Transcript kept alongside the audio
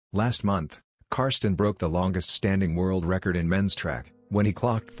Last month, Karsten broke the longest-standing world record in men's track, when he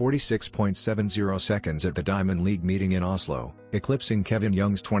clocked 46.70 seconds at the Diamond League meeting in Oslo, eclipsing Kevin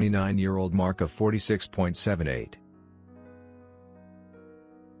Young's 29-year-old mark of 46.78.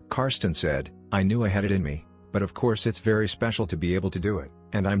 Karsten said, "I knew I had it in me, but of course it's very special to be able to do it,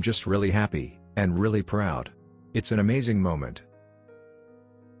 and I'm just really happy, and really proud. It's an amazing moment."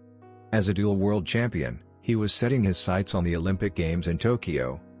 As a dual world champion, he was setting his sights on the Olympic Games in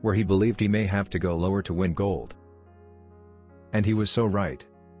Tokyo, where he believed he may have to go lower to win gold. And he was so right.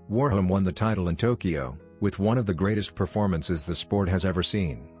 Warholm won the title in Tokyo, with one of the greatest performances the sport has ever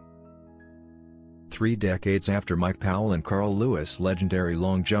seen. 3 decades after Mike Powell and Carl Lewis' legendary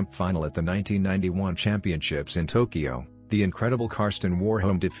long jump final at the 1991 Championships in Tokyo, the incredible Karsten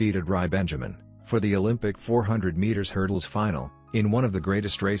Warholm defeated Rai Benjamin, for the Olympic 400 meters hurdles final, in one of the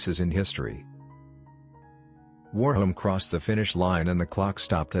greatest races in history. Warholm crossed the finish line and the clock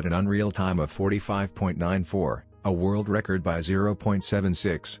stopped at an unreal time of 45.94, a world record by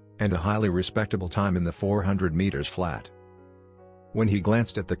 0.76, and a highly respectable time in the 400 meters flat. When he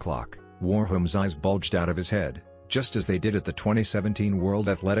glanced at the clock, Warholm's eyes bulged out of his head, just as they did at the 2017 World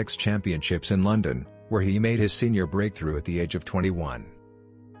Athletics Championships in London, where he made his senior breakthrough at the age of 21.